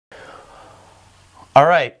All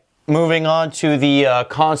right, moving on to the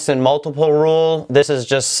constant multiple rule. This is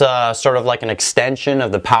just sort of like an extension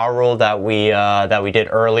of the power rule that we did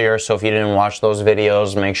earlier. So if you didn't watch those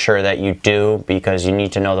videos, make sure that you do, because you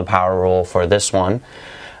need to know the power rule for this one.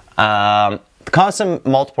 The constant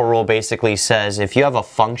multiple rule basically says if you have a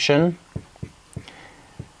function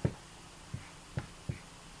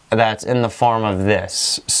that's in the form of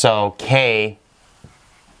this, so k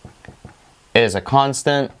is a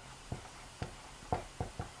constant,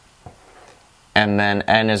 and then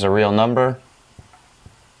n is a real number,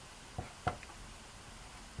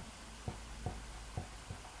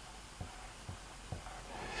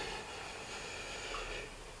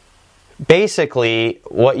 basically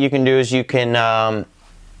what you can do is you can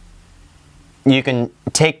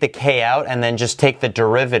take the k out and then just take the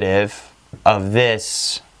derivative of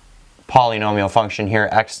this polynomial function here,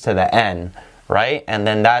 x to the n, right? And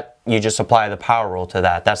then that, you just apply the power rule to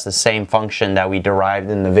that. That's the same function that we derived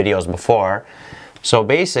in the videos before. So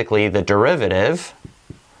basically the derivative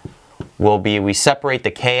will be, we separate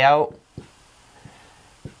the k out,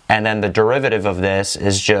 and then the derivative of this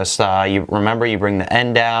is just, you remember, you bring the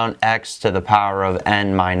n down, x to the power of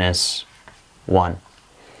n minus 1.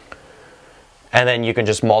 And then you can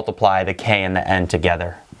just multiply the k and the n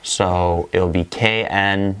together. So it'll be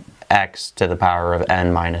kn x to the power of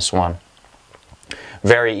n minus 1.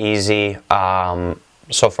 Very easy.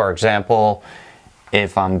 So for example,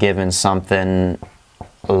 if I'm given something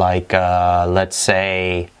like, let's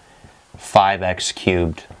say 5x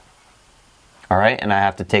cubed, all right, and I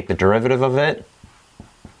have to take the derivative of it,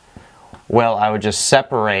 well, I would just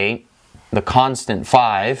separate the constant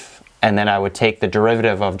 5, and then I would take the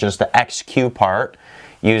derivative of just the x cubed part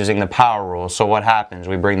using the power rule. So what happens?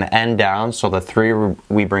 We bring the n down, so the 3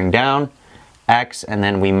 we bring down, x, and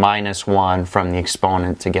then we minus 1 from the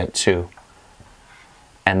exponent to get 2.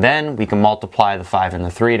 And then we can multiply the 5 and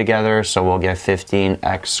the 3 together, so we'll get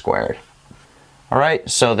 15x squared. Alright,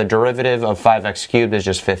 so the derivative of 5x cubed is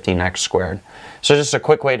just 15x squared. So just a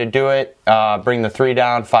quick way to do it, bring the 3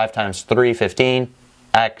 down, 5 times 3, 15,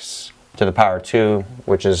 x to the power 2,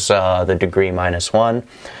 which is the degree minus 1.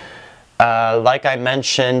 Like I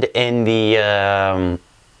mentioned in the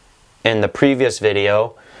previous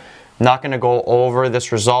video, not going to go over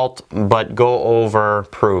this result, but go over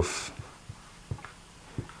proof.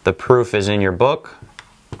 The proof is in your book.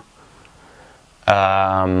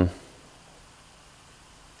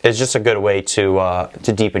 It's just a good way to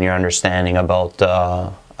deepen your understanding about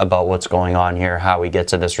what's going on here, how we get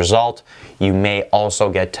to this result. You may also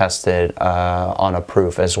get tested on a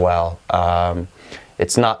proof as well.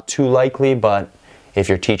 It's not too likely, but if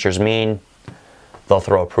your teacher's mean, they'll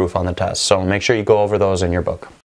throw a proof on the test. So make sure you go over those in your book.